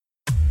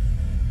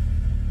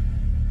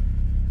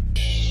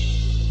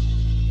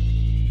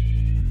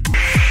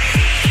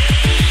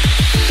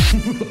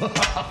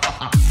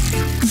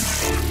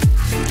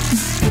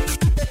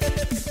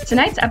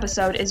Tonight's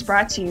episode is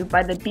brought to you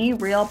by the Be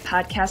Real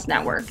Podcast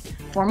Network.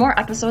 For more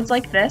episodes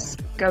like this,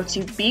 go to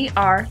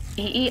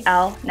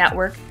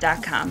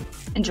BREELnetwork.com.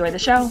 Enjoy the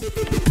show.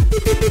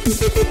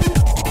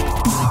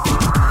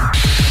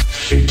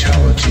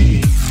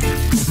 Fatality.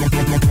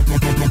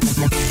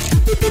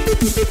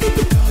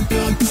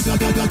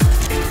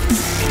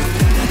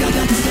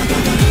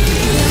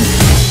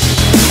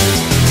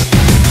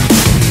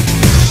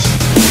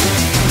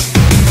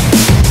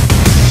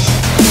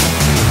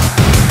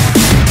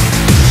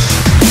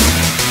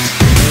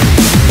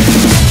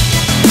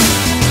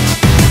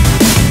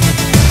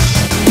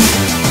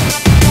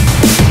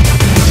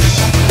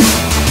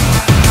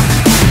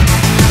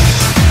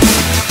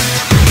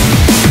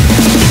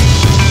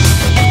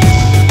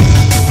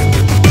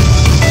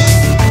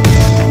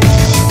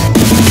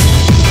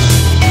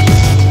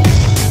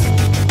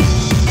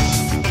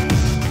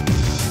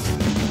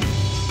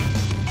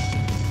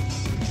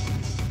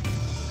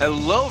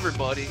 Hello,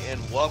 everybody, and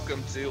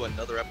welcome to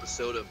another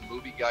episode of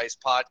Movie Guys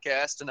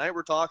Podcast. Tonight,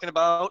 we're talking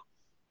about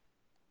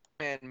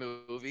Man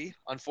movie.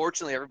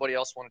 Unfortunately, everybody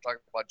else want to talk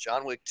about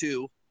John Wick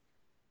 2.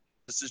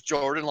 This is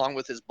Jordan, along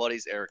with his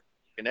buddies Eric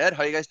and Ed.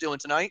 How you guys doing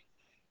tonight?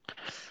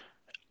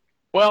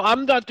 Well,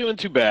 I'm not doing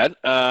too bad.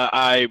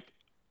 I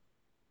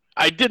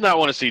did not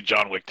want to see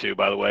John Wick 2,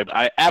 by the way. But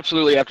I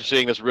absolutely, after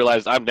seeing this,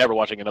 realized I'm never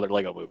watching another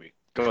Lego movie.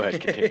 Go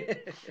ahead, continue.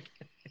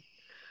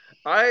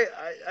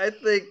 I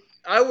think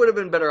I would have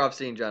been better off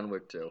seeing John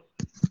Wick 2.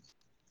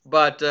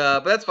 But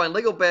that's fine.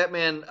 Lego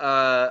Batman,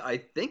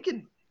 I think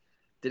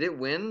did it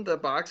win the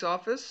box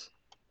office?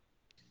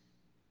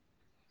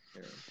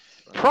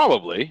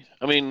 Probably.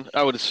 I mean,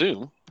 I would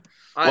assume.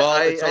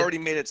 It's already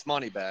made its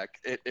money back.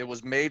 It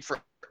was made for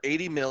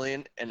 $80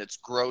 million, and it's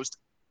grossed.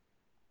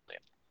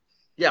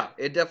 Yeah,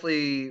 it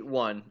definitely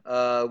won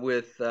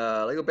with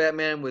Lego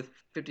Batman, with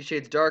 50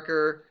 Shades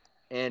Darker,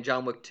 and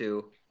John Wick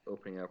 2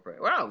 opening up right.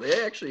 Wow,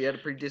 they actually had a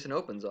pretty decent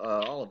opens,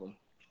 all of them.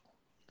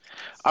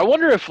 I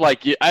wonder if,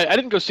 like, I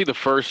didn't go see the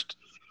first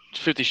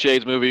 50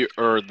 Shades movie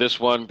or this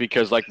one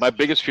because, like, my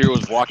biggest fear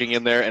was walking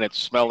in there and it's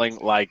smelling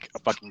like a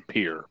fucking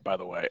pier, by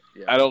the way.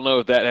 Yeah. I don't know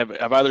if that,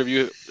 have either of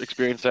you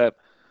experienced that?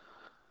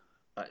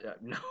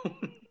 No.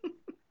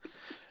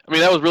 I mean,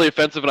 that was really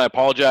offensive, and I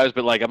apologize,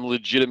 but, like, I'm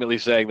legitimately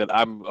saying that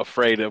I'm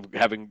afraid of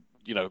having,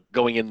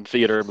 going in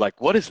theater and like,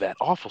 what is that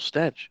awful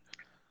stench?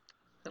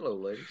 Hello,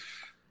 ladies.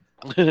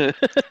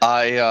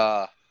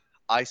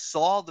 I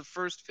saw the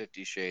first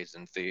 50 Shades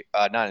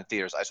not in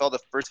theaters. I saw the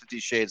first 50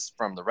 Shades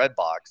from the Red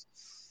Box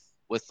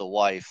with the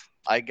wife.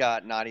 I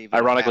got not even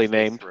ironically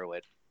halfway named through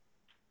it.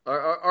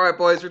 All right,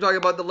 boys. We're talking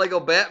about the Lego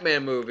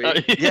Batman movie.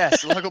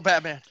 Yes, Lego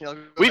Batman.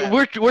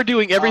 We're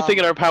doing everything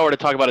in our power to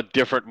talk about a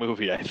different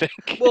movie, I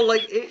think. Well,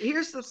 like,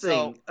 here's the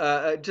thing.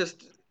 I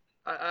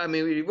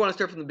mean, we want to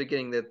start from the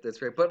beginning. That's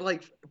great. But,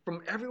 like,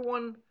 from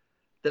everyone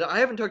that I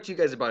haven't talked to you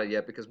guys about it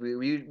yet because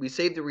we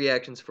saved the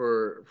reactions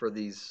for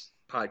these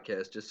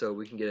podcasts just so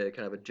we can get a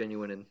kind of a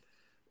genuine and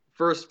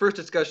first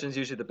discussion is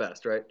usually the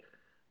best, right?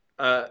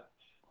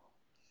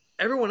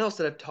 Everyone else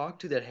that I've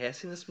talked to that has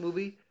seen this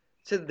movie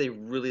said that they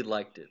really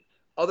liked it.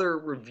 Other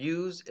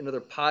reviews and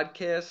other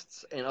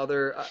podcasts and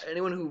other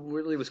anyone who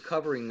really was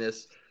covering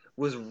this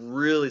was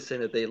really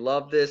saying that they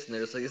loved this and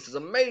they're just like, this is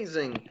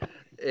amazing,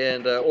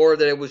 and or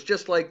that it was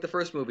just like the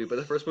first movie, but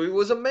the first movie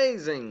was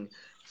amazing.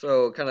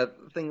 So kind of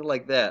thing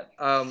like that.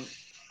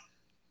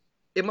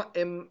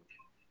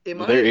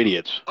 They're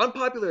idiots.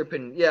 Unpopular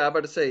opinion. Yeah, I'm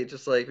about to say,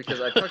 just like,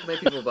 because I've talked to many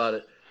people about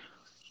it.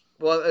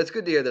 Well, it's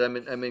good to hear that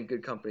I'm in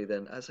good company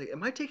then. I was like,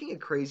 am I taking a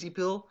crazy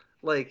pill?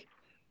 Like,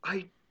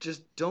 I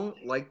just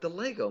don't like the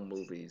Lego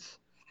movies.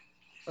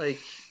 Like,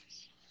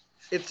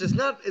 it's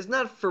not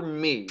for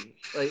me.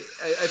 Like,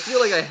 I feel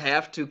like I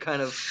have to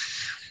kind of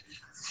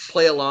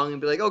play along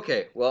and be like,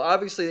 okay, well,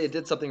 obviously they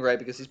did something right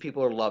because these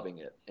people are loving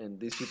it, and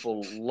these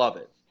people love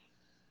it.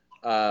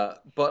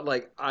 But,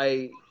 like,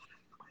 I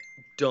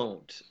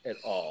don't at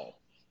all.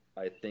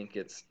 I think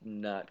it's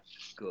not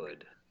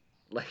good.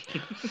 Like,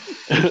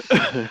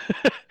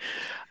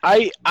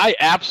 I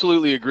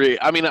absolutely agree.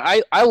 I mean,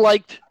 I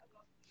liked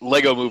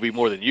Lego Movie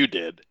more than you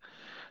did.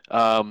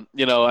 I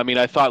mean,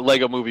 I thought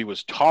Lego Movie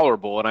was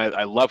tolerable, and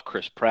I love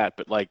Chris Pratt,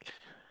 but, like,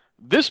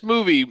 this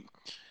movie,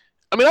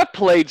 I mean, I've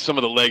played some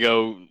of the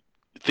Lego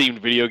themed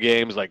video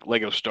games like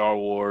Lego Star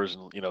Wars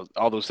and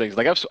all those things.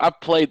 Like I've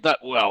played that.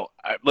 Well,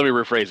 let me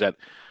rephrase that.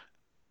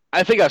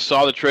 I think I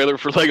saw the trailer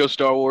for Lego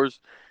Star Wars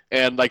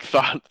and like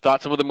thought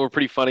some of them were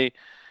pretty funny.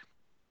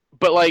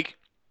 But like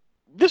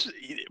this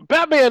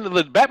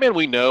the Batman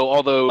we know,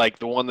 although like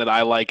the one that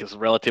I like is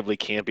relatively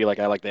campy, like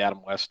I like the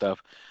Adam West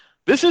stuff.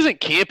 This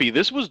isn't campy.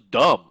 This was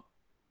dumb.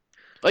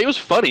 Like it was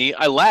funny.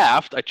 I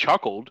laughed. I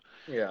chuckled.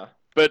 Yeah.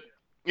 But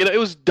it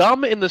was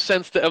dumb in the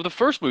sense of the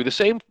first movie.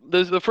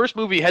 The first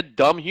movie had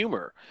dumb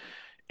humor,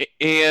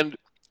 and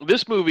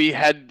this movie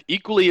had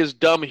equally as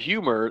dumb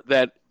humor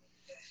that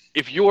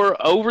if you're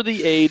over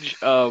the age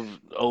of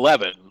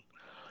 11,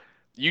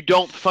 you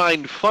don't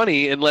find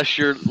funny unless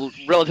you're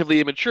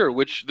relatively immature,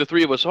 which the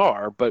three of us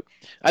are. But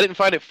I didn't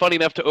find it funny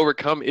enough to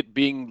overcome it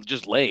being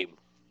just lame.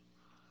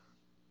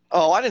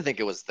 Oh, I didn't think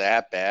it was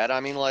that bad. I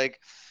mean, like,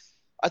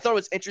 I thought it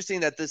was interesting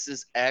that this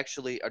is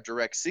actually a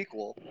direct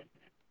sequel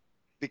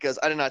because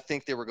I did not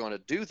think they were going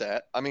to do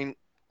that. I mean,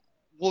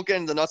 we'll get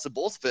into the nuts and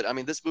bolts of it. I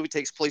mean, this movie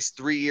takes place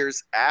 3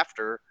 years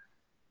after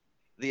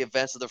the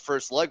events of the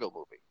first Lego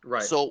movie.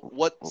 Right. So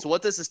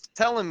what this is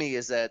telling me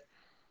is that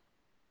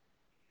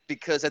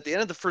because at the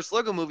end of the first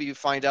Lego movie, you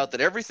find out that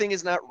everything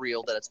is not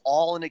real, that it's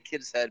all in a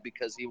kid's head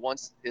because he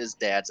wants his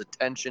dad's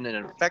attention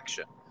and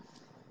affection.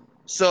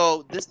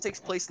 So this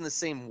takes place in the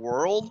same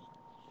world.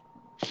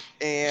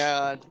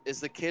 And is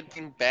the kid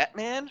being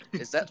Batman?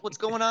 Is that what's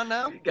going on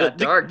now? Got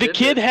dark. The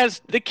kid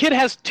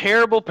has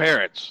terrible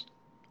parents,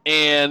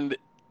 and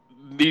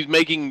he's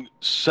making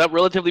some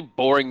relatively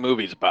boring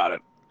movies about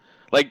it.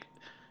 Like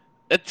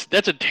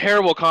that's a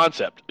terrible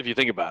concept if you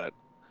think about it.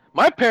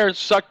 My parents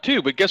suck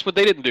too, but guess what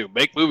they didn't do?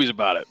 Make movies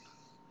about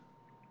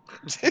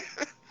it.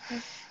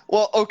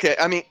 Well, okay.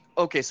 I mean,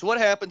 okay. So what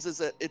happens is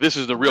that This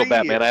is the real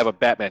Batman. Years. I have a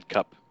Batman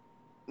cup.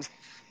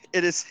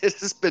 It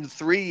has been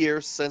 3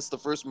 years since the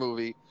first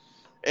movie,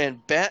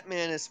 and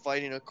Batman is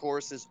fighting, of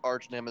course, his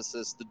arch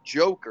nemesis, the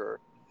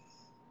Joker.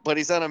 But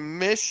he's on a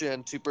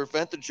mission to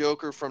prevent the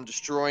Joker from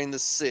destroying the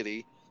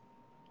city.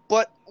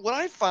 But what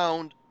I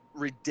found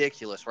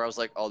ridiculous, where I was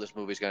like, "Oh, this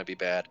movie's gonna be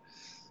bad."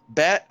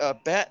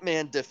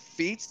 Batman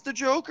defeats the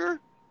Joker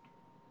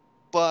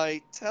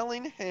by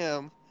telling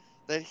him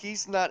that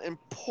he's not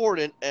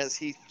important as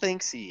he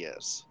thinks he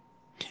is.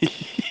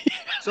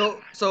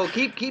 So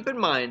keep in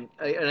mind,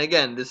 and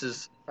again, this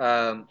is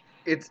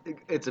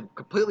it's a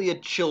completely a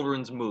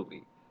children's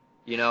movie,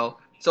 you know.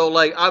 So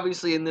like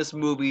obviously in this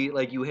movie,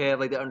 like you have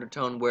like the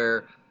undertone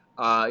where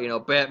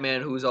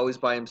Batman, who's always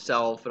by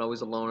himself and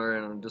always a loner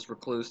and just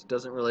recluse,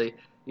 doesn't really,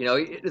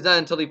 it's not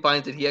until he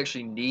finds that he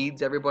actually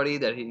needs everybody,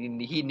 that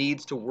he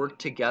needs to work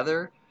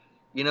together,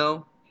 you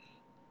know.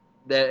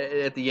 That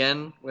at the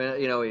end when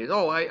he's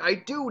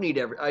I do need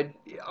I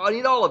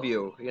need all of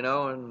you,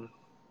 and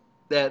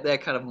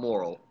that kind of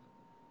moral.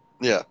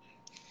 Yeah.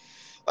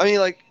 I mean,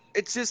 like,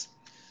 it's just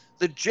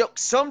the joke.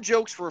 Some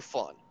jokes were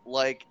fun.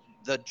 Like,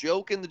 the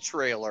joke in the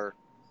trailer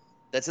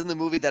that's in the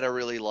movie that I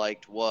really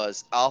liked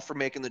was Alfred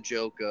making the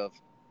joke of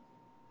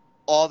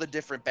all the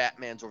different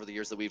Batmans over the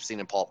years that we've seen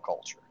in pulp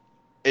culture.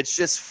 It's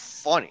just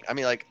funny. I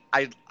mean, like,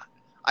 I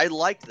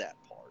liked that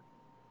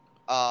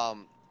part.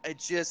 It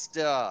just,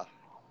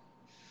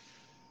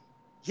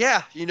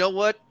 yeah, you know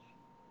what?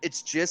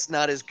 It's just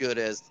not as good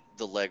as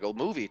the Lego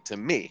movie to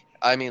me.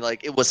 I mean,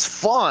 like, it was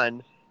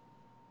fun,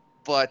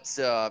 but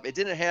it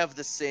didn't have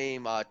the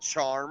same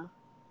charm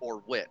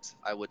or wit,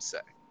 I would say.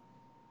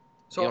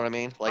 So you know what I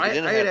mean? Like, it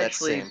didn't have that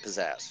same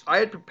pizzazz. I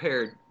had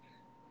prepared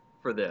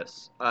for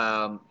this,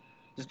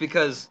 just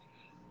because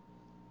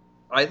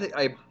I think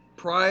I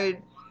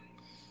pride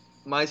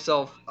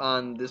myself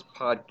on this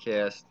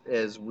podcast,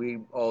 as we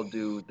all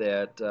do,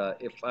 that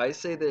if I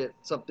say that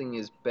something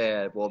is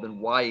bad, well, then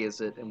why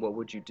is it, and what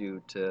would you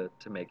do to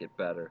make it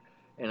better?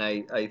 And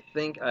I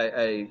think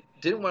I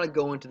didn't want to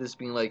go into this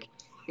being like,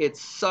 it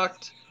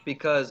sucked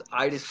because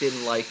I just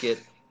didn't like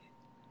it,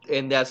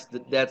 and that's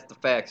the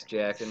facts,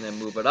 Jack, and then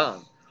move it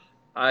on.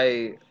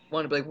 I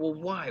want to be like, well,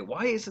 why?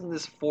 Why isn't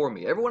this for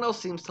me? Everyone else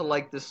seems to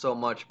like this so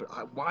much,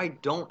 but why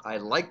don't I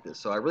like this?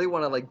 So I really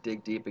want to like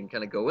dig deep and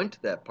kind of go into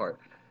that part.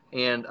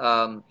 And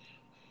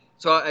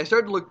so I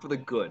started to look for the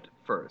good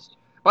first.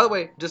 By the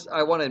way, just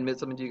I want to admit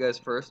something to you guys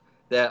first,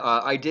 that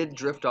I did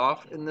drift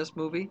off in this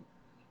movie.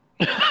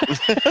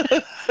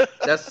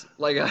 That's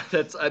like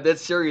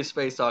that's serious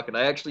face talking.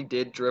 I actually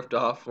did drift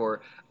off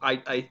for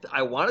I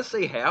want to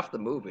say half the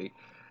movie.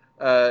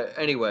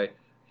 Anyway,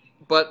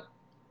 but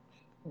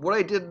what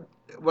I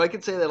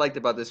could say that I liked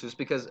about this was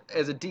because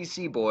as a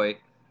DC boy,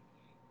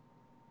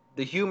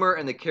 the humor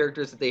and the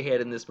characters that they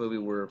had in this movie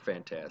were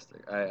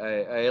fantastic.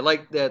 I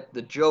like that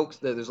the jokes,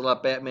 that there's a lot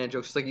of Batman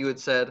jokes, just like you had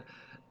said,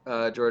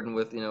 Jordan,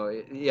 with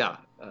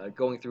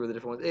going through the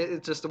different ones.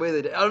 It's just the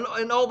way that,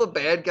 and all the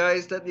bad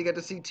guys that you get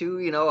to see too.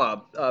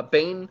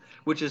 Bane,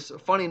 which is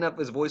funny enough,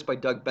 is voiced by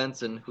Doug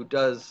Benson, who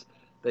does.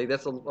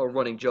 That's a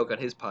running joke on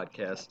his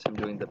podcast, him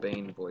doing the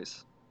Bane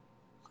voice.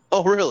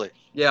 Oh, really?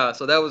 Yeah,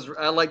 so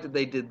I like that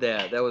they did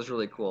that. That was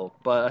really cool.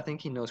 But I think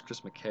he knows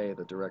Chris McKay,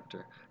 the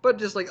director. But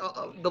just like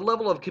the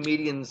level of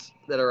comedians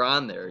that are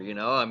on there,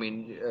 I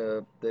mean,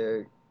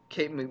 the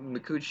Kate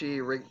Micucci,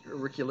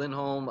 Ricky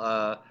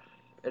Lindholm,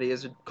 Eddie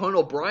Izzard, Conan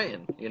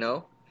O'Brien,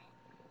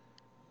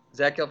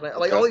 Zach Galifianakis,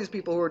 like all these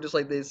people who are just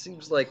like, it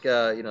seems like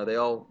they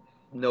all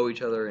know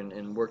each other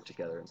and work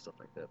together and stuff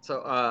like that.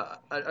 So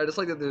I just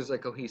like that there's a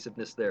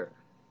cohesiveness there.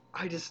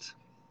 I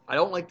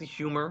don't like the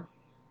humor.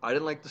 I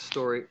didn't like the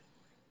story.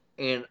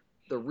 And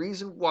the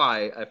reason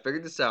why I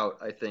figured this out,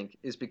 I think,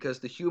 is because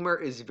the humor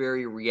is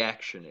very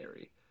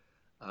reactionary.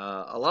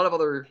 A lot of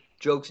other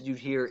jokes that you'd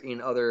hear in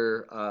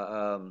other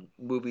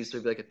movies,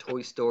 maybe like a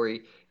Toy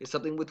Story, is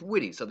something with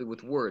witty, something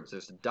with words.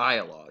 There's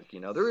dialogue.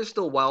 There is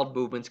still wild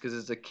movements because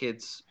it's a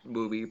kids'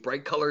 movie,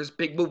 bright colors,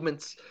 big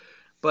movements.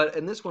 But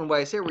in this one, when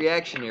I say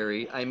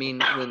reactionary, I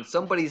mean when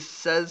somebody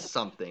says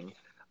something,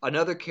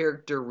 another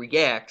character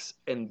reacts,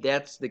 and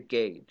that's the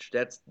gauge.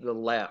 That's the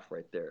laugh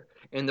right there.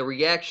 And the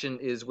reaction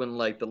is when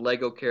like the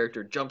Lego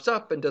character jumps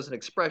up and does an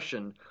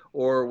expression,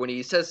 or when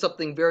he says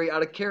something very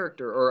out of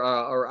character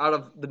or out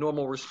of the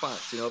normal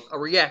response. A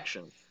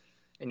reaction,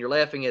 and you're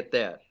laughing at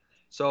that.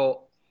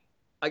 So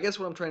I guess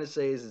what I'm trying to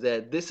say is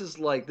that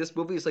this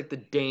movie is like the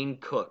Dane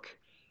Cook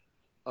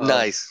of,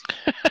 Nice.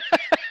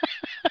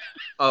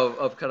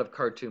 of kind of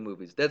cartoon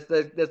movies. That's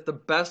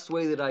the best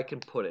way that I can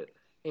put it.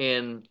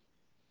 And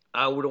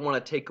I wouldn't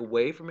want to take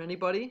away from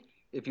anybody.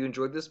 If you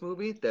enjoyed this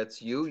movie,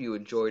 that's you. You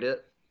enjoyed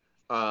it.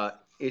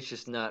 It's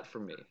just not for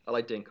me. I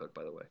like Dane Cook,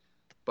 by the way,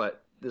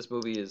 but this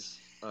movie is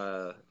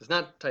it's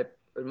not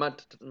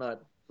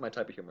my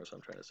type of humor. So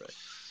I'm trying to say.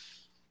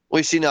 Well,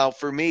 you see, now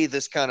for me,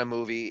 this kind of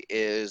movie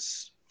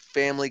is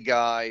Family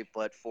Guy,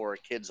 but for a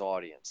kid's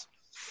audience,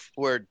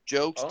 where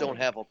jokes don't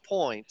have a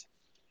point;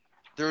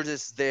 they're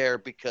just there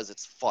because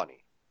it's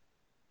funny.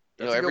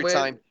 That's a good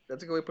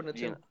way of putting it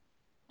too.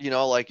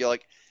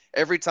 Like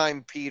every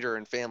time Peter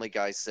in Family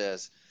Guy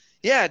says,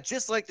 "Yeah,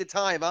 just like the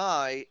time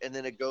I," and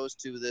then it goes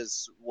to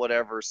this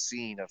whatever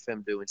scene of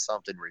him doing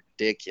something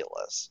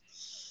ridiculous.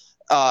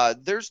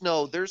 There's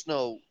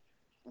no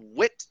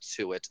wit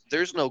to it.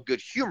 There's no good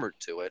humor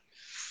to it.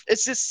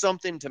 It's just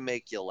something to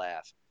make you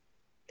laugh.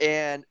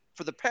 And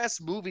for the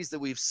past movies that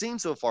we've seen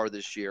so far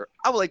this year,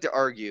 I would like to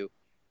argue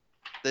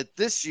that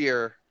this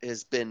year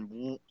has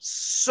been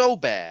so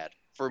bad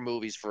for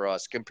movies for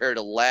us compared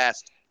to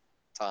last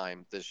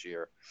time this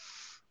year.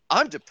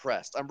 I'm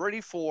depressed. I'm ready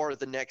for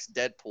the next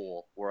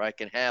Deadpool where I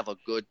can have a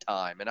good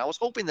time. And I was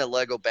hoping that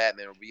Lego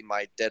Batman would be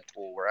my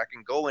Deadpool where I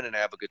can go in and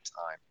have a good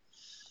time.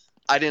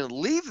 I didn't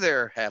leave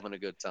there having a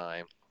good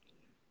time.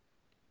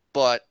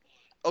 But,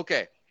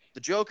 okay, the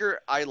Joker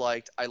I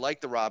liked. I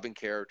liked the Robin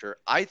character.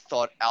 I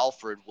thought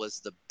Alfred was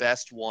the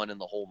best one in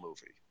the whole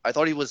movie. I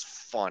thought he was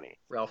funny.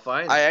 Ralph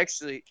Fiennes. I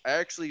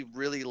actually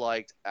really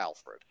liked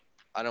Alfred.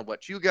 I don't know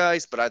about you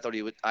guys, but I thought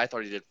he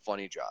did a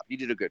funny job. He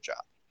did a good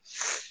job,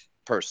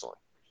 personally.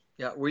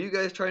 Yeah, were you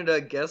guys trying to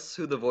guess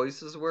who the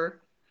voices were?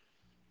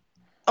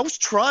 I was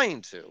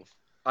trying to.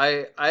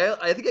 I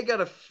think I got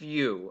a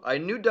few. I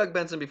knew Doug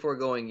Benson before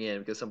going in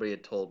because somebody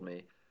had told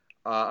me.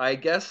 I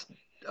guessed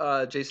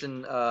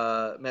Jason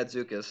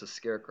Mantzoukas as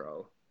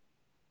Scarecrow.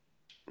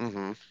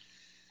 Mm-hmm.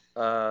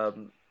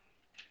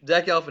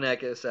 Zach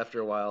Galifianakis after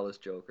a while as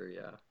Joker.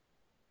 Yeah.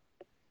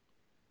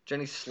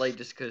 Jenny Slate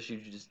just because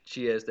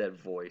she has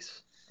that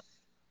voice.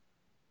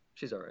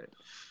 She's all right.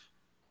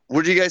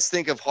 What do you guys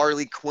think of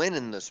Harley Quinn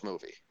in this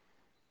movie?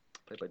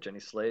 Played by Jenny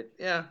Slate.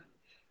 Yeah.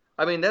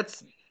 I mean,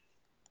 that's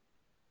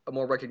a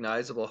more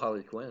recognizable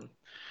Harley Quinn.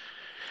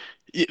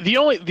 The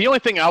only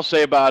thing I'll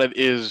say about it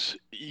is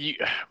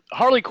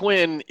Harley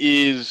Quinn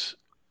is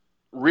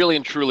really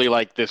and truly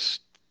like this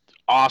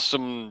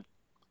awesome,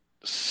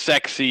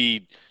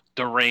 sexy,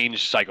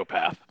 deranged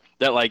psychopath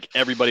that like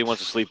everybody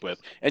wants to sleep with,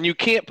 and you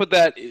can't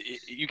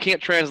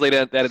translate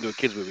that into a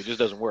kids movie. It just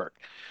doesn't work.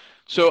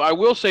 So I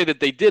will say that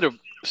they did a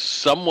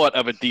somewhat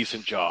of a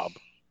decent job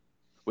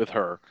with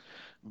her,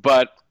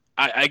 but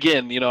I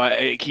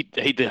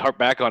hate to harp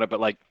back on it, but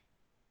like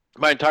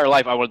my entire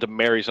life I wanted to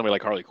marry somebody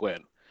like Harley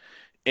Quinn,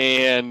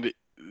 and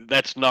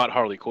that's not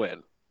Harley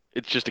Quinn.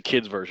 It's just a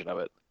kid's version of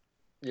it.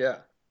 Yeah.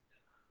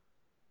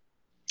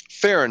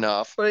 Fair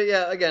enough. But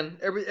yeah, again,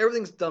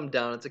 everything's dumbed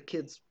down. It's a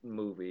kid's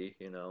movie,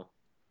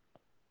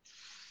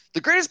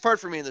 The greatest part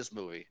for me in this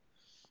movie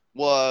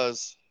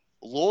was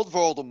Lord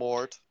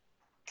Voldemort,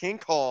 King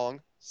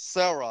Kong,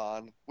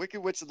 Sauron, Wicked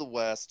Witch of the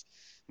West,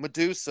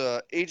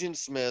 Medusa, Agent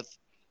Smith,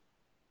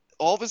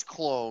 all of his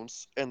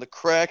clones, and the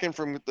Kraken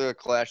from the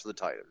Clash of the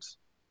Titans.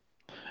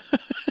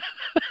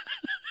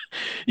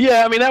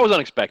 Yeah, I mean, that was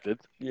unexpected.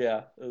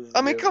 Yeah.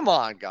 Come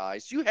on,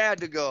 guys. You had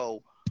to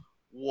go,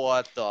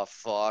 what the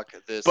fuck?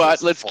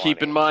 But let's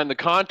keep in mind the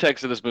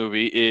context of this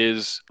movie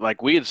is,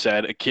 like we had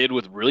said, a kid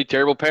with really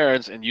terrible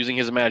parents and using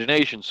his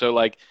imagination. So,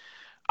 like,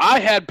 I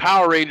had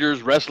Power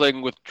Rangers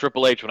wrestling with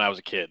Triple H when I was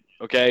a kid,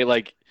 okay?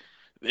 Like,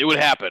 it would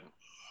happen.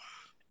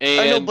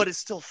 And, I know, but it's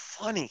still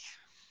funny.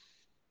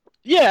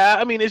 Yeah,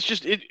 I mean, it's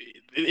just,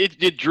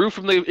 it drew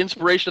from the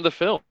inspiration of the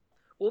film.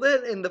 Well,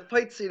 then, and the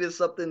fight scene is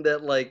something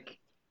that, like,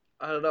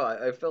 I don't know,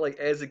 I felt like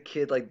as a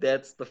kid, like,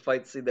 that's the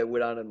fight scene that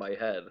went on in my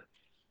head.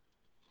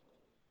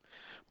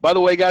 By the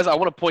way, guys, I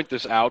want to point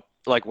this out.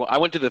 Like, I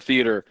went to the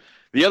theater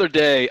the other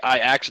day. I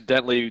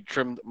accidentally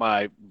trimmed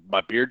my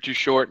beard too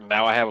short, and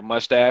now I have a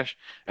mustache.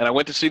 And I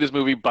went to see this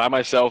movie by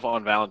myself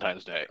on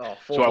Valentine's Day. Oh,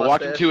 so I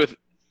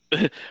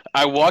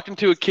walked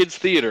into a kids'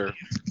 theater.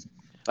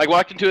 I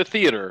walked into a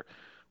theater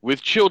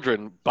with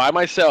children by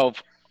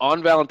myself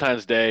on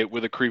Valentine's Day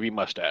with a creepy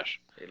mustache.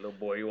 Hey, little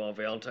boy, you want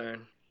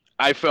Valentine?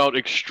 I felt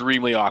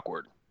extremely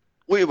awkward.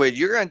 Wait,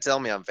 you're going to tell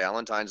me on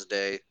Valentine's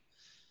Day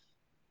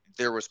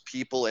there was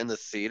people in the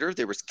theater?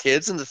 There was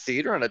kids in the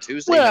theater on a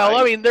Tuesday night? Well,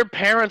 I mean, their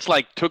parents,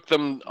 like, took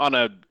them on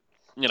a,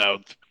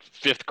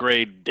 5th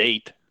grade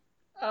date.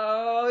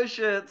 Oh,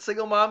 shit.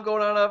 Single mom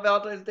going on a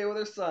Valentine's Day with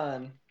her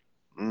son.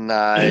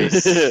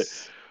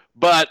 Nice.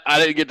 But I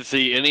didn't get to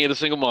see any of the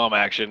single mom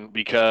action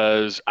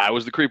because I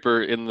was the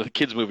creeper in the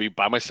kids movie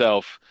by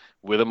myself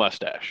with a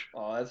mustache.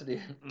 Oh, that's the.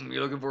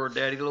 You looking for a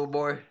daddy, little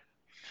boy?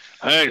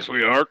 Hey,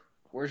 sweetheart.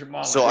 Where's your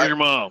mama? So Where's your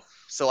mom?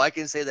 So I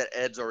can say that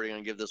Ed's already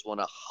going to give this one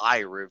a high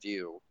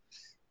review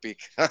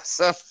because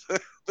of.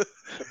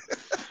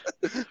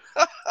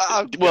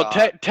 Oh, Well,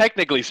 God.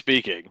 technically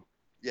speaking,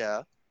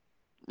 Yeah.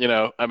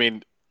 I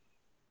mean,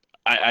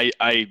 I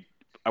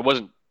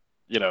wasn't,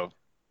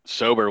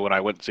 sober when I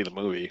went to see the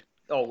movie.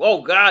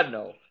 Oh God,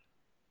 no.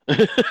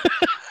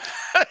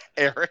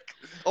 Eric.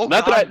 Oh,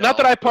 Not God,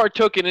 that I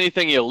partook in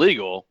anything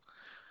illegal,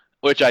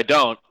 which I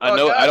don't. I Oh,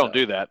 know God, I don't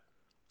no. do that.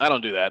 I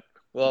don't do that.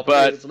 Well,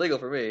 But it's illegal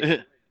for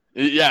me.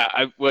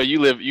 yeah, well, you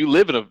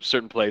live in a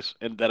certain place,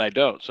 and that I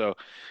don't. So,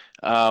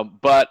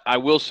 but I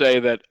will say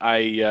that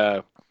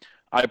I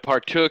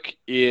partook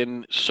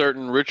in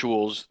certain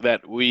rituals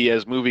that we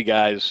as movie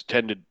guys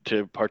tended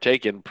to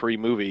partake in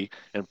pre-movie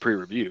and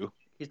pre-review.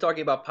 He's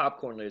talking about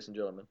popcorn, ladies and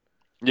gentlemen.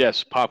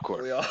 Yes,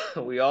 popcorn.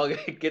 We all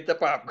get the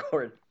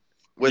popcorn.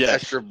 With Yes.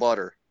 extra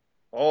butter.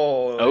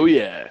 Oh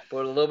yeah.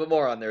 Put a little bit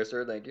more on there,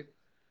 sir. Thank you.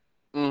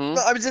 Mm-hmm.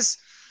 No,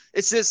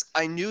 it's just,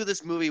 I knew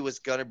this movie was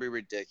going to be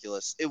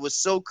ridiculous. It was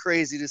so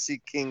crazy to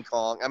see King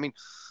Kong. I mean,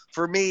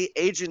 for me,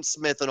 Agent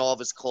Smith and all of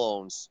his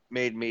clones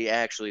made me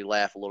actually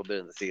laugh a little bit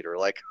in the theater.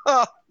 Like,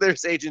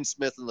 there's Agent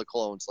Smith and the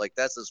clones. Like,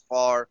 that's as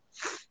far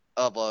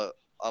of a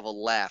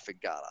laugh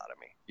it got out of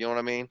me. You know what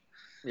I mean?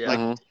 Yeah.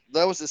 Like,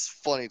 that was just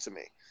funny to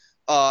me.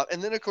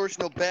 And then, of course,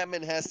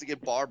 Batman has to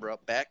get Barbara,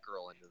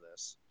 Batgirl, into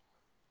this.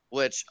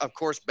 Which, of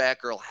course,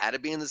 Batgirl had to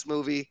be in this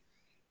movie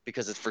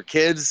because it's for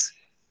kids.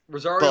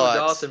 Rosario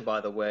Dawson,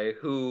 by the way,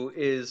 who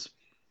is,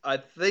 I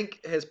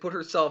think, has put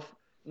herself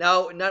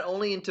now not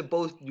only into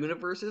both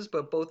universes,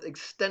 but both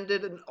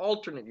extended and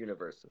alternate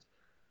universes.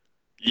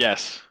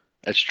 Yes,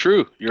 that's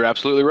true. You're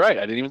absolutely right.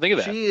 I didn't even think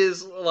of that. She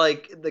is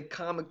like the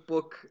comic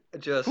book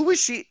just. Who is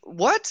she?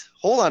 What?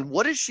 Hold on.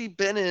 What has she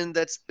been in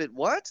that's been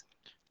what?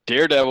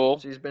 Daredevil.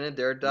 She's been in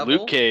Daredevil.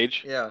 Luke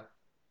Cage. Yeah.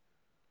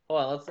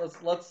 Hold on.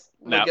 Let's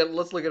Now-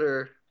 look at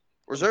her.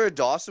 Rosario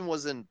Dawson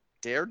was in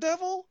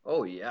Daredevil?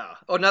 Oh yeah.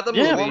 Oh, not the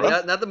Yeah, movie. bro.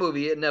 Not the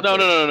movie.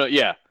 Netflix. No.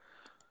 Yeah,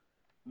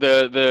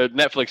 the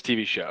Netflix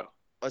TV show.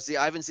 Oh, see,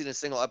 I haven't seen a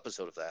single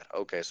episode of that.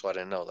 Okay, so I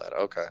didn't know that.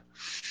 Okay.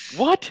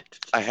 What,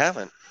 I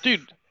haven't. dude?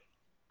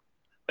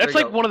 There That's you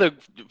like go. one of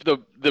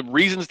the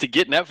reasons to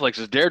get Netflix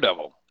is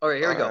Daredevil. All right,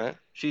 here we go.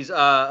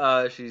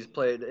 Alright. She's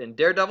played in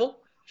Daredevil.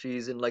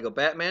 She's in Lego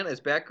Batman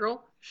as Batgirl.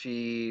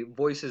 She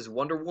voices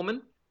Wonder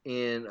Woman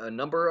in a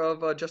number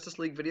of Justice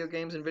League video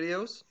games and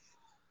videos.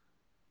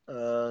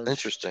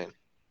 Interesting.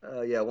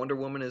 Yeah, Wonder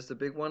Woman is the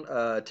big one.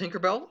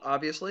 Tinkerbell,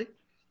 obviously,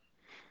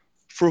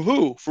 For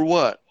who? For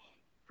what?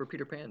 for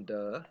Peter Pan.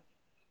 Duh.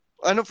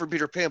 I know for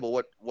Peter Pan,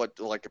 but what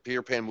like a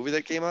Peter Pan movie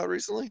that came out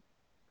recently?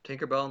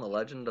 Tinkerbell and the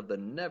Legend of the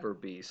Never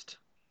Beast.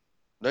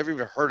 Never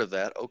even heard of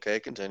that. Okay,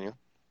 continue.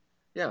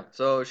 Yeah,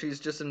 so she's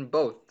just in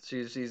both.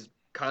 She's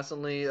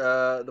constantly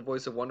the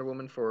voice of Wonder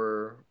Woman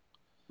for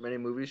many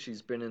movies.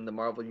 She's been in the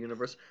Marvel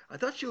Universe. I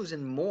thought she was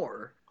in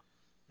more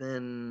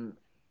than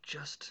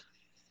just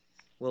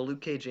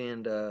Luke Cage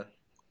and Oh,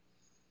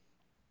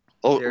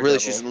 really? Daredevil.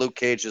 She's in Luke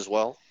Cage as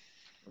well?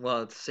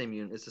 well, it's the same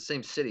unit. It's the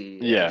same city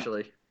Yeah.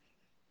 actually.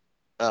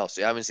 Oh,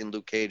 see, I haven't seen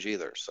Luke Cage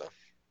either, so.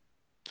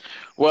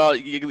 Well,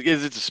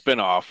 it's a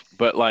spinoff,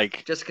 but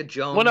like, Jessica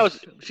Jones. Well, no,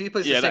 she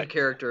plays yeah, the same that-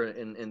 character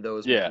in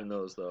those Yeah.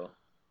 though.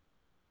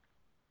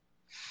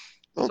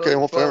 Okay, So,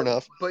 well, fair but-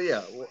 enough. But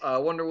yeah,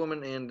 Wonder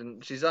Woman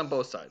and she's on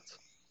both sides,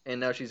 and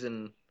now she's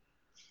in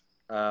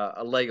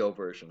a Lego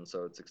version,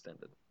 so it's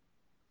extended.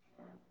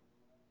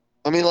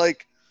 I mean,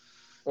 like,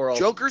 Or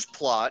also, Joker's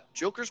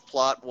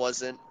plot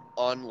wasn't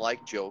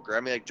unlike Joker. I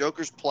mean, like,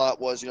 Joker's plot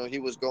was, he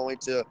was going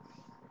to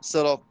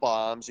set off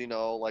bombs,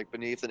 like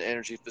beneath an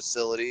energy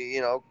facility,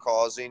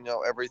 causing,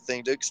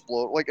 everything to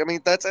explode. Like, I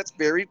mean, that's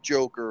very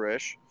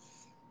Joker-ish.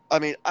 I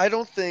mean, I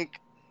don't think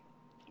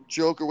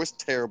Joker was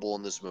terrible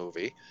in this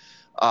movie.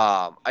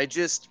 I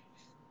just,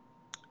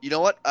 you know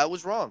what? I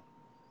was wrong.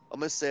 I'm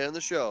going to say it on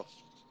the show.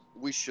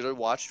 We should have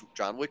watched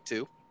John Wick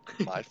 2.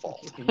 My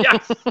fault.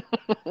 yes,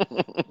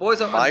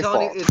 boys, I'm My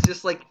telling fault. you, it's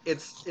just like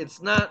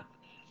it's not.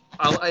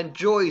 I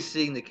enjoy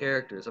seeing the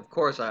characters. Of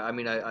course, I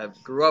mean, I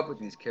grew up with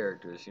these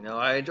characters.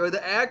 I enjoy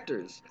the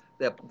actors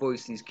that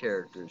voice these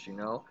characters.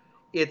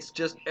 It's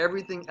just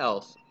everything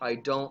else. I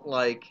don't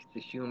like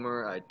the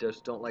humor. I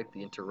just don't like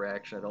the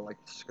interaction. I don't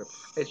like the script.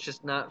 It's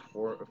just not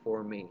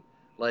for me.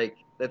 Like,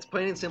 that's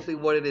plain and simply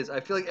what it is. I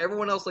feel like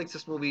everyone else likes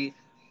this movie,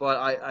 but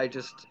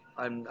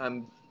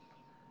I'm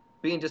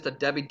being just a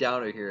Debbie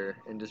Downer here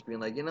and just being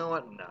like, you know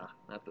what? Nah,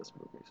 not this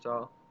movie.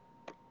 So,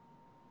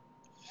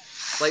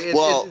 like,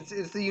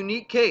 it's the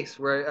unique case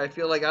where I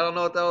feel like I don't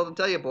know what the hell to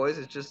tell you, boys.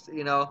 It's just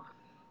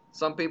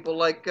some people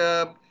like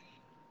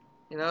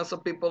some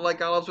people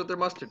like olives with their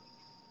mustard.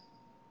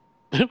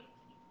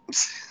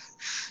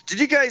 Did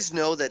you guys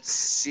know that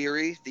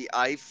Siri, the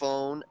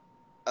iPhone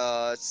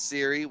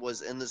Siri,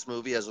 was in this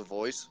movie as a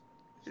voice?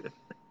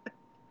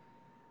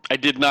 I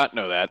did not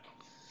know that.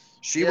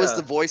 She was Yeah.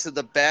 the voice of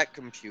the Bat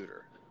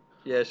computer.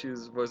 Yeah, she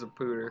was a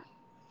pooter.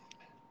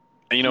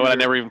 And you know what? I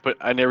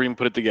Peter. never even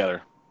put it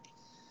together.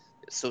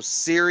 So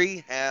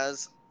Siri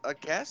has a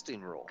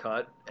casting role.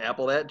 Cut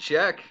Apple that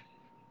check.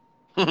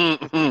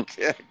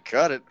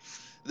 Cut it.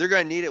 They're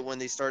gonna need it when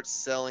they start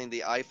selling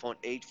the iPhone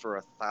 8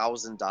 for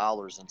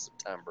 $1,000 in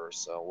September.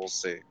 So we'll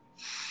see.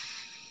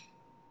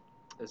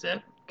 Is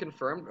that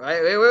confirmed?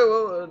 Wait.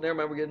 Never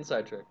mind. We're getting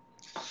sidetracked.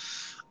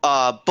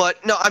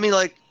 But no, I mean,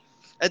 like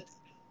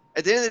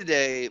at the end of the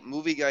day,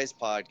 Movie Guys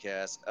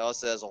podcast,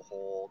 us as a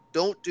whole,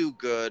 don't do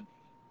good.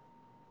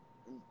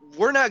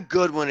 We're not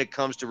good when it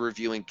comes to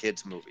reviewing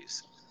kids'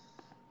 movies.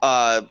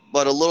 But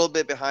a little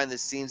bit behind the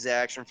scenes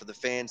action for the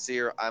fans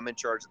here. I'm in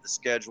charge of the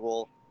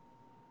schedule.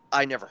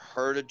 I never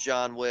heard of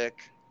John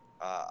Wick.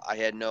 I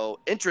had no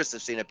interest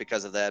of seeing it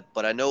because of that.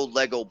 But I know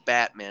Lego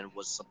Batman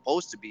was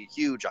supposed to be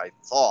huge, I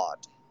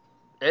thought.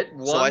 It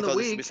won So I the thought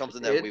week. this would be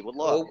something that we would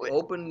love.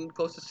 Opened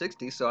close to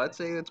 60, so I'd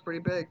say it's pretty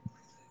big.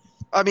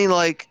 I mean,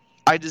 like,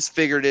 I just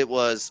figured it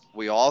was,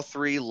 we all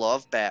three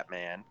love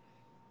Batman.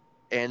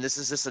 And this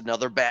is just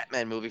another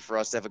Batman movie for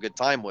us to have a good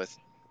time with.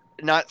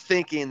 Not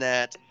thinking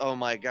that, oh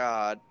my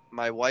God,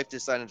 my wife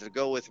decided to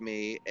go with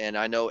me, and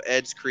I know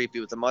Ed's creepy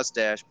with a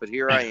mustache, but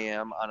here I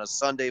am on a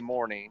Sunday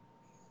morning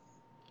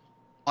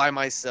by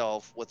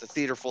myself with a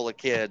theater full of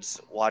kids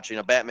watching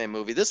a Batman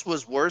movie. This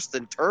was worse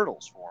than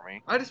Turtles for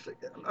me.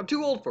 I'm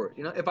too old for it.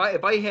 You know, if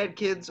I had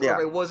kids or Yeah.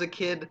 if I was a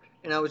kid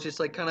and I was just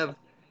like kind of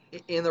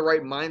in the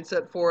right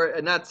mindset for it,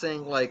 and not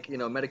saying like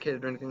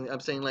medicated or anything. I'm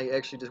saying like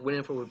actually just went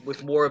in for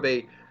with more of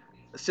a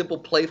simple,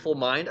 playful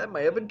mind, I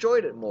might have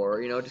enjoyed it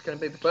more. Just kind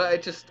of big, but I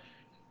just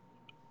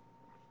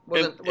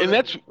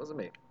wasn't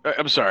me.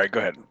 I'm sorry. Go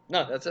ahead.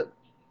 No, that's it.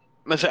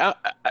 I'm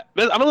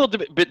a little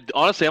bit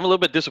honestly. I'm a little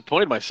bit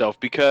disappointed myself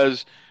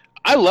because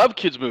I love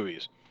kids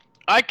movies.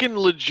 I can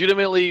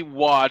legitimately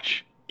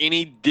watch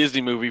any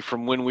Disney movie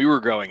from when we were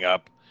growing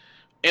up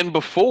and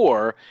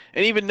before,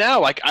 and even now.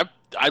 Like I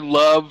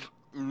loved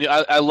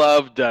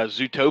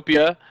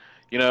Zootopia.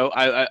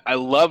 I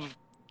love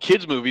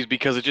kids movies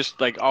because it's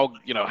just like all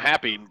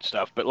happy and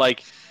stuff. But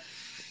like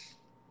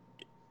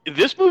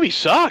this movie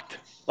sucked.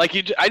 Like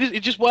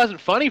it just wasn't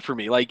funny for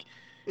me. Like.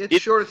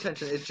 It's short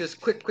attention. It's just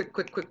quick.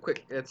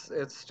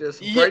 It's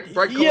just bright,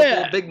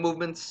 colorful, big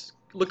movements.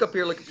 Look up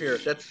here.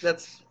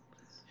 That's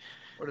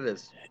what it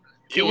is.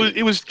 Candy.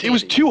 It was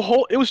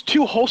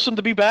too wholesome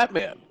to be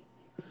Batman.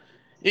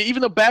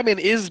 Even though Batman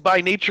is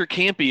by nature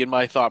campy in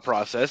my thought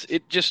process,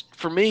 it just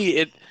for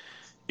me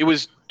it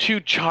was too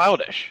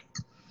childish.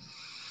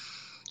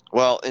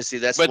 Well, and see,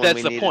 that's when we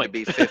needed point. to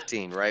be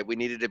 15, right? We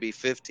needed to be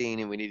 15,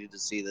 and we needed to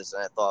see this.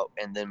 And I thought,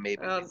 and then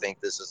maybe we think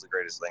this is the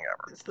greatest thing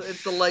ever.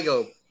 It's the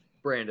Lego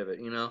brand of it,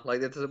 like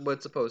that's what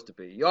it's supposed to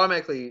be. You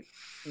automatically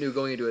knew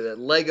going into it that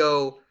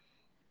Lego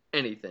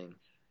anything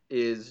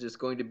is just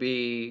going to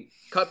be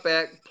cut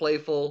back,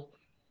 playful.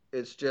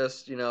 It's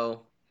just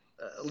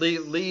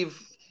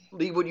leave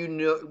what you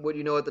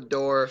know at the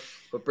door,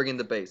 but bring in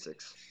the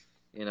basics.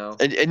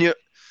 And you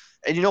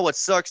know what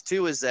sucks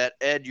too is that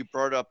Ed, you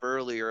brought up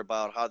earlier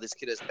about how this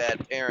kid has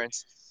bad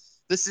parents.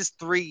 This is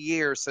 3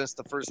 years since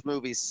the first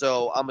movie,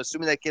 so I'm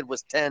assuming that kid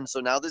was 10.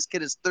 So now this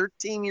kid is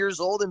 13 years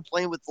old and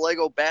playing with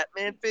Lego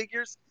Batman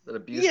figures.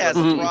 He has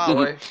a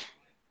problem.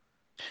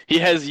 He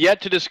has yet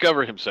to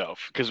discover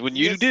himself, because when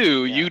you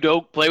you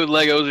don't play with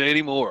Legos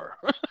anymore.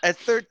 At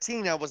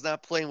 13, I was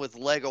not playing with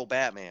Lego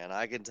Batman.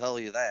 I can tell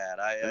you that.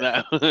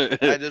 I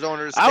just don't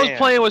understand. I was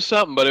playing with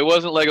something, but it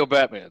wasn't Lego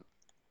Batman.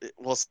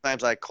 Well,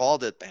 sometimes I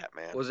called it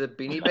Batman. Was it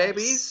Beanie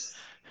Babies?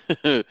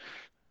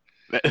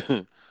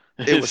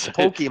 It was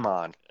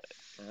Pokemon.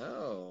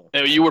 Oh.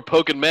 You were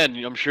poking men.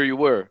 I'm sure you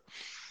were.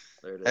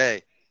 There it is.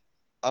 Hey,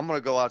 I'm going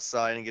to go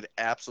outside and get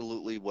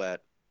absolutely wet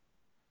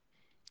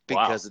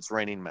because it's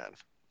raining men.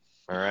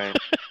 All right?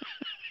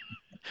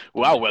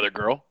 Wow, weather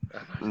girl.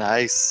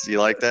 Nice.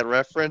 You like that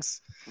reference?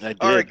 I did.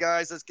 All right,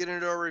 guys, let's get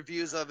into our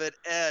reviews of it.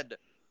 Ed,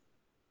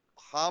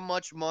 how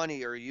much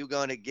money are you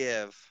going to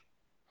give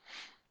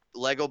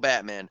Lego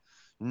Batman?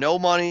 No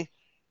money,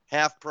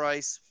 half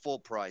price, full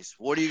price.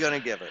 What are you going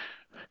to give it?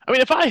 I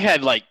mean, if I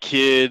had like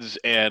kids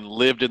and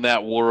lived in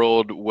that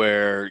world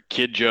where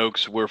kid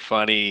jokes were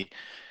funny,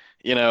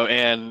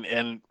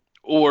 and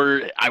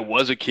or I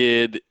was a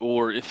kid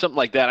or something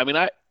like that. I mean,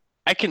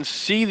 I can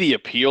see the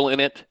appeal in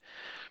it.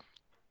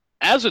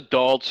 As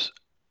adults,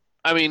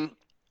 I mean,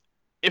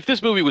 if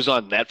this movie was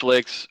on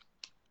Netflix,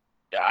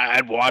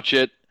 I'd watch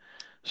it.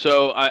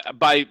 So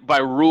by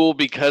rule,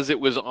 because it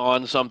was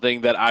on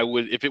something that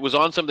if it was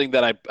on something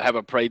that I have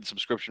a paid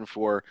subscription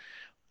for,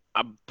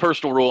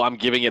 personal rule, I'm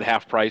giving it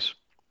half price.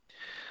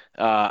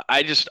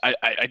 I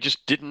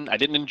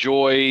didn't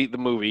enjoy the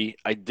movie.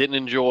 I didn't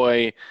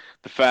enjoy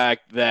the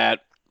fact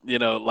that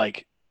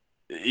the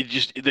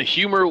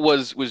humor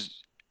was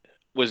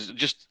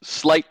just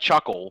slight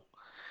chuckle,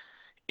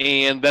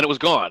 and then it was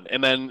gone.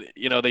 And then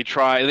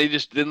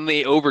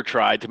they over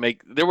tried to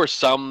make. There were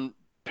some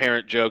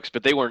parent jokes,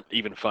 but they weren't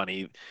even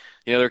funny.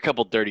 There were a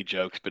couple dirty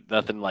jokes, but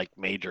nothing like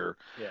major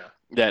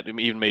that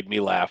even made me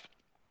laugh.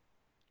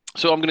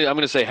 So I'm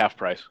gonna say half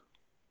price.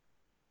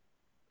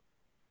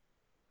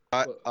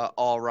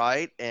 All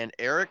right. And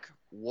Eric,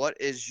 what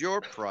is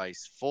your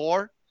price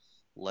for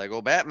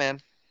Lego Batman?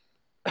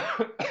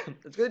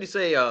 It's good you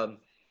say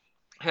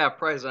half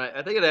price. And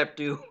I think I'd have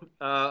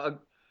to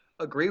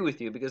agree with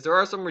you because there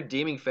are some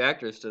redeeming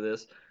factors to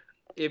this.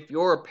 If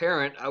you're a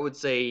parent, I would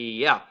say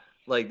yeah,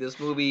 like this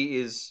movie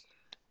is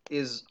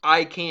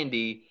eye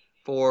candy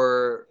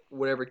for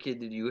whatever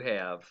kid that you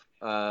have,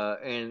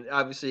 and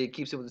obviously it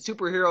keeps it with the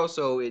superhero,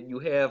 so you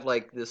have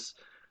like this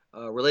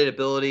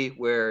relatability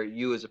where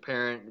you as a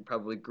parent you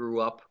probably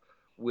grew up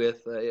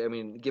with. I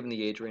mean, given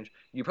the age range,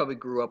 you probably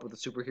grew up with a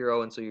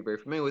superhero, and so you're very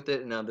familiar with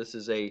it. And now this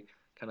is a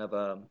kind of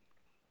a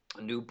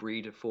new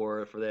breed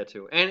for that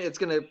too, and it's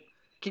gonna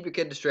keep your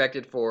kid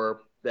distracted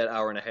for that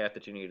hour and a half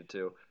that you needed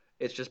to.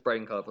 It's just bright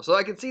and colorful, so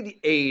I can see the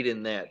aid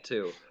in that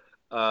too.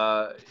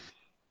 Uh,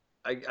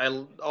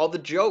 all the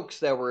jokes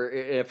that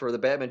were for the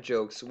Batman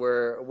jokes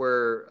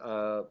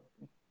were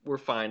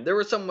fine. There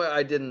were some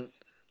I didn't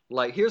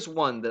like. Here's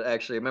one that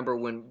actually I remember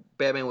when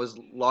Batman was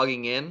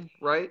logging in,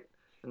 right?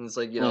 And it's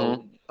like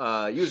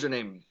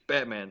username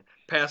Batman,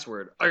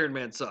 password Iron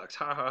Man sucks.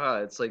 Ha ha ha.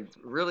 It's like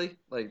really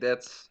like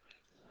that's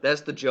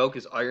the joke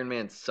is Iron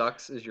Man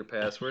sucks is your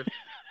password.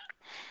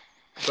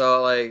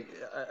 So like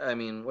I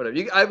mean whatever.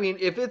 I mean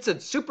if it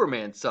said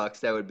Superman sucks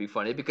that would be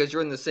funny because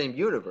you're in the same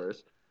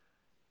universe.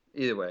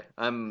 Either way,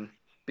 I'm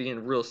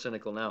being real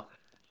cynical now.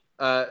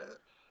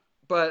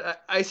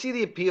 But I see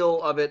the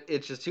appeal of it.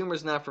 It's just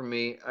humor's not for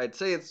me. I'd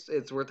say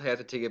it's worth half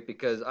the ticket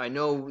because I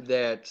know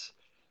that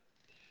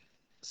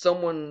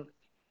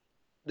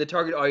the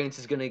target audience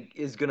is gonna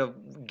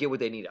get what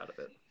they need out of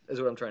it. Is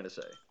what I'm trying to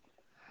say.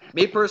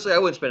 Me personally, I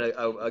wouldn't spend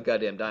a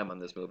goddamn dime on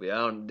this movie. I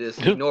don't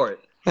just ignore it.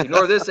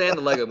 Ignore this and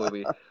the Lego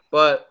movie.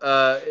 But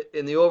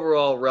in the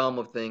overall realm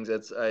of things,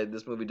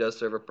 this movie does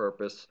serve a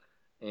purpose.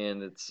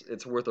 And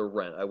it's worth a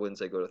rent. I wouldn't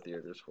say go to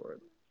theaters for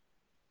it.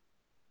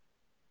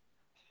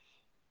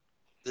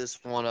 This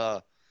one,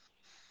 I'm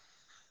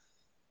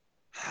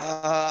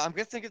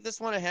gonna think of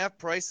this one at half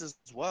price as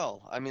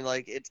well. I mean,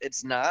 like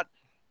it's not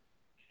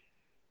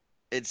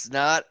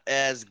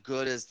as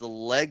good as the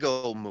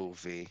Lego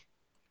movie,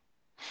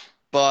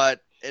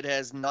 but it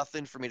has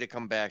nothing for me to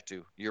come back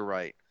to. You're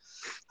right.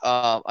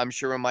 I'm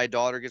sure when my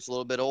daughter gets a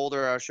little bit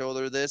older, I'll show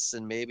her this,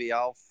 and maybe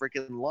I'll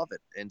freaking love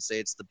it and say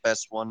it's the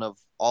best one of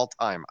all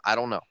time. I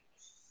don't know.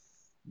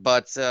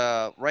 But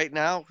right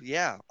now,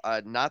 yeah,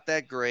 not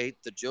that great.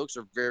 The jokes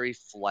are very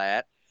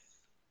flat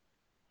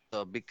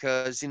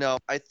because,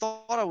 I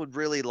thought I would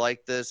really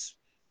like this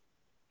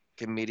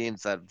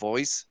comedians that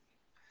voice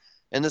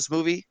in this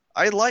movie.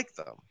 I like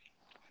them.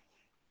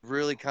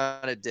 Really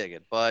kind of dig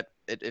it, but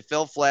it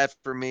fell flat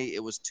for me.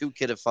 It was too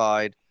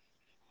kidified.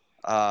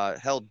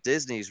 Hell,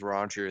 Disney's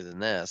raunchier than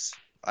this.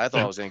 I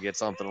thought I was going to get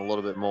something a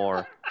little bit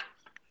more,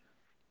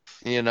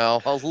 a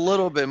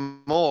little bit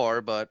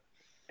more, but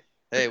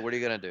hey, what are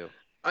you going to do?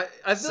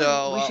 I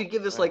feel like we should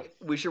give this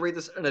we should rate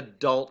this an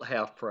adult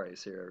half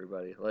price here,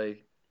 everybody.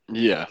 Like,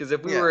 yeah, because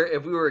if we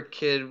were a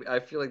kid, I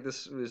feel like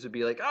this would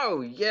be like,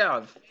 oh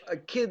yeah, a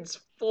kid's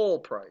full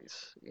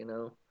price,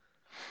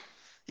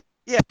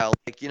 Yeah,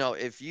 like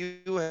if you.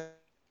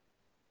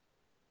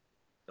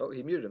 Oh,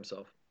 he muted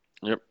himself.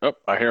 Yep. Oh,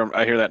 I hear him.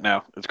 I hear that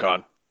now. It's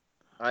gone.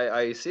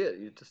 I see it.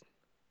 You just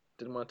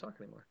didn't want to talk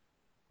anymore.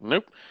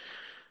 Nope.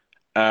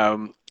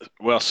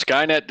 Well,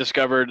 Skynet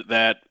discovered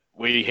that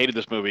we hated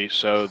this movie,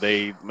 so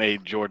they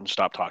made Jordan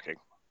stop talking.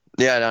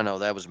 Yeah, no,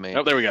 that was me.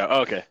 Oh, there we go.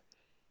 Oh, okay.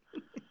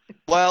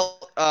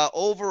 Well,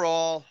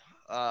 overall,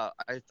 I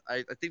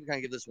think we kind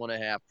of give this one a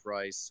half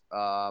price.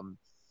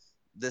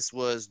 This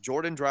was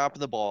Jordan dropping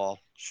the ball.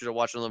 Should have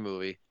watched another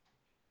movie.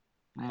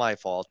 My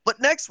fault. But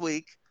next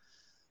week,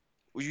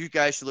 you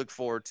guys should look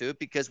forward to it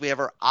because we have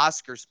our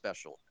Oscar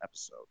special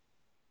episode.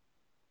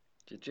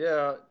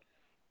 Yeah.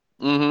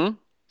 Mm-hmm.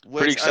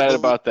 Pretty excited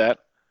about that.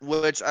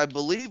 Which I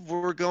believe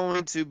we're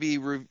going to be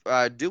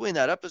doing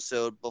that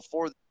episode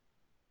before.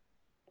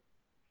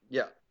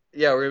 Yeah,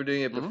 we're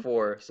doing it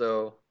before,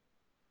 so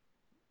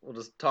we'll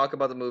just talk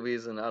about the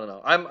movies, and I don't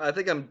know. I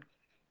think I'm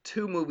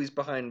 2 movies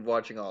behind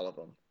watching all of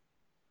them.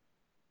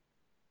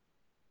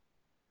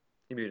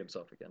 He muted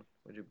himself again.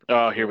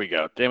 Oh, here we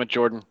go. Damn it,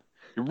 Jordan.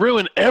 You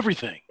ruined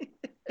everything.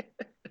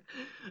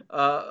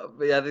 But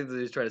yeah, I think what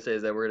he's trying to say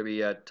is that we're going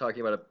to be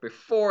talking about it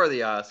before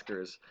the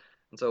Oscars,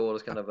 and so we'll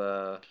just kind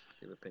of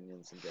give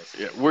opinions and guesses.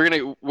 Yeah,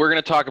 we're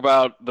gonna talk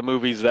about the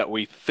movies that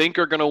we think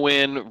are gonna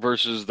win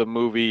versus the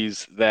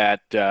movies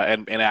that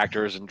and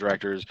actors and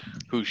directors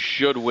who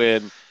should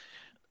win,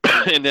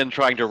 and then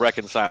trying to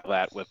reconcile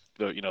that with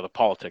the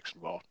politics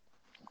involved.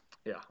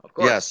 Yeah, of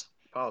course. Yes,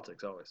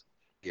 politics always.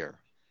 Here.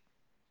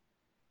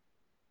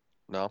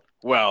 No.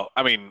 Well,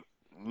 I mean,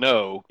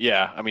 no.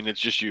 Yeah, I mean it's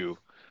just you,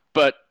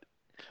 but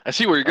I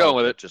see where you're going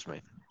with it. Just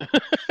me.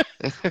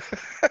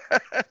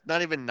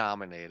 Not even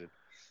nominated.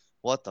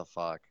 What the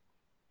fuck?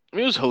 I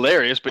mean, it was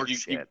hilarious, but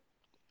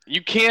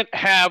you can't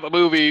have a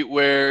movie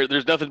where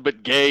there's nothing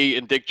but gay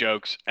and dick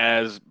jokes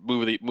as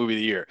movie of the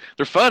year.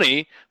 They're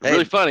funny,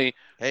 really funny.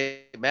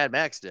 Hey, Mad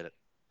Max did it.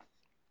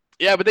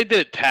 Yeah, but they did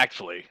it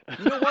tactfully.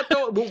 You know what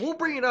though? We'll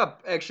bring it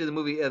up actually the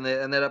movie in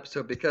that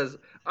episode because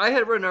I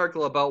had read an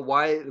article about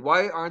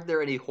why aren't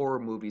there any horror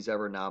movies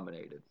ever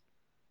nominated?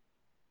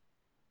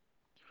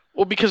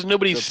 Well, because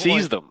nobody Good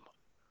sees point. them.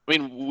 I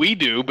mean, we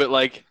do, but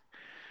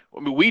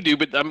we do.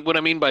 But what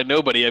I mean by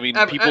nobody, I mean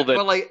people that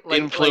Well,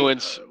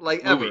 influence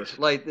like movies.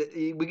 ever. Like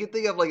we could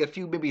think of like a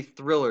few maybe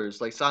thrillers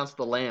like Silence of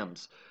the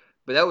Lambs,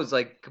 but that was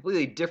like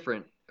completely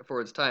different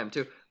for its time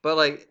too. But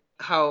like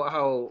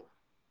how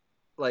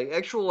like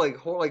actual like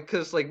horror like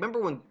because like remember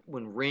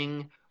when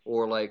Ring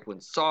or like when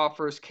Saw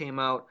first came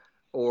out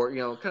or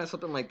kind of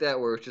something like that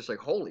where it's just like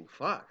holy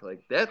fuck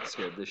like that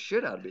scared the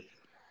shit out of me.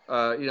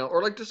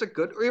 Or like just a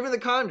good or even The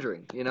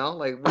Conjuring.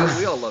 Like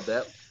we all love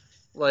that.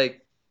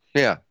 Like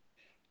Yeah.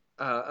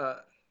 uh, uh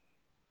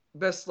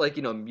best like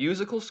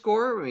musical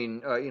score. I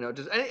mean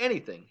just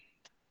anything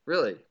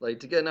really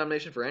like to get a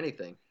nomination for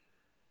anything.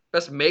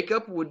 Best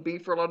makeup would be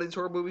for a lot of these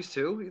horror movies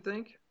too. You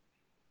think?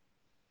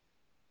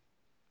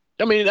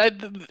 I mean,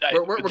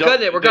 We're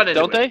cutting it. We're cutting it.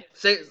 Don't anyway.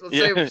 they? Let's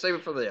Yeah. save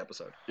it for the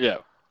episode. Yeah.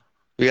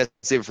 We got to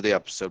save it for the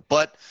episode.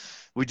 But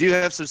we do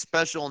have some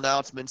special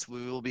announcements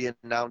we will be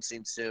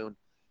announcing soon.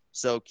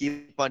 So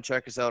keep on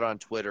checking us out on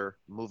Twitter,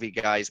 Movie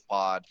Guys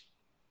Pod.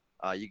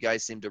 You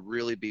guys seem to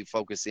really be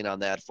focusing on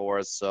that for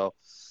us. So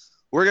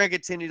we're going to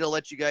continue to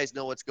let you guys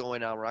know what's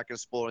going on. We're not going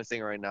to spoil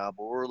anything right now,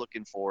 but we're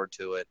looking forward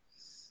to it.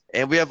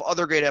 And we have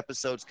other great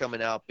episodes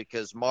coming out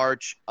because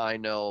March, I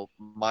know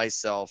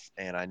myself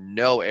and I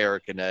know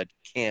Eric and Ed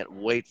can't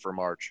wait for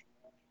March.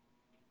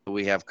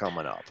 We have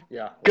coming up.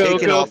 Yeah. Go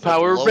Taking go off with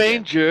Power Logan.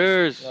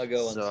 Rangers! I'll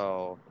go on.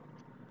 So,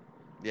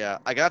 yeah,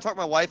 I gotta talk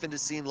my wife into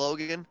seeing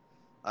Logan.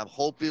 I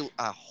hope,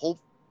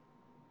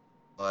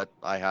 but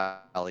I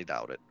highly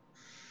doubt it.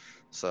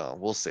 So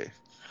we'll see.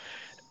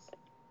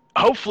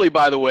 Hopefully,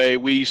 by the way,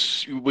 we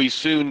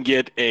soon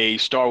get a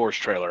Star Wars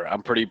trailer.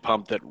 I'm pretty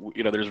pumped that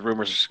there's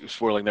rumors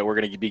swirling that we're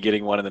going to be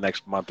getting one in the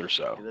next month or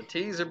so. The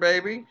teaser,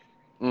 baby.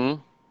 Hmm.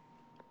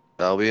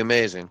 That'll be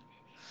amazing.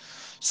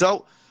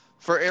 So,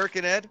 for Eric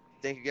and Ed,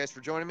 thank you guys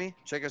for joining me.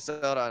 Check us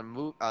out on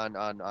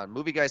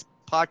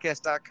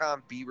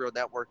movieguyspodcast.com,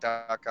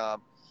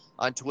 BRealNetwork.com,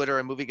 on Twitter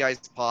and Movie Guys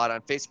Pod,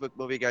 on Facebook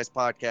Movie Guys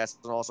Podcast,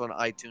 and also on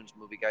iTunes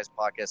Movie Guys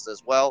Podcast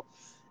as well.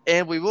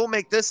 And we will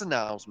make this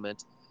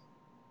announcement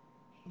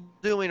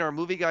doing our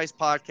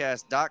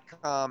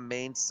movieguyspodcast.com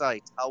main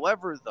site.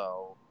 However,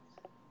 though,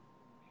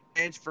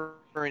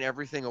 transferring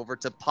everything over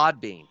to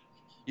Podbean.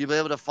 You'll be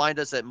able to find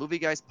us at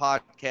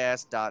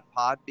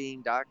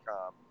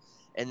movieguyspodcast.podbean.com.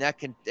 And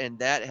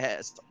that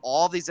has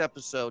all these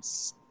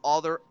episodes,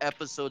 other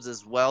episodes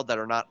as well that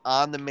are not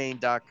on the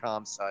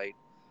main.com site,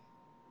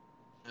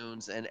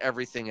 and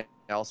everything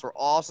else. We're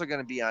also going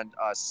to be on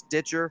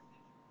Stitcher.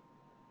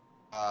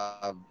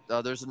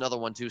 There's another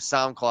one too,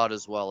 SoundCloud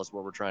as well is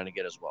where we're trying to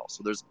get as well.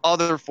 So there's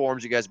other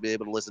forms you guys will be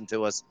able to listen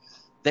to us.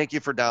 Thank you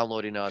for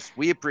downloading us.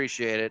 We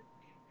appreciate it.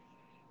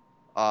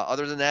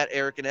 Other than that,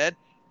 Eric and Ed,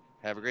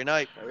 have a great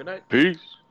night. Have a good night. Peace.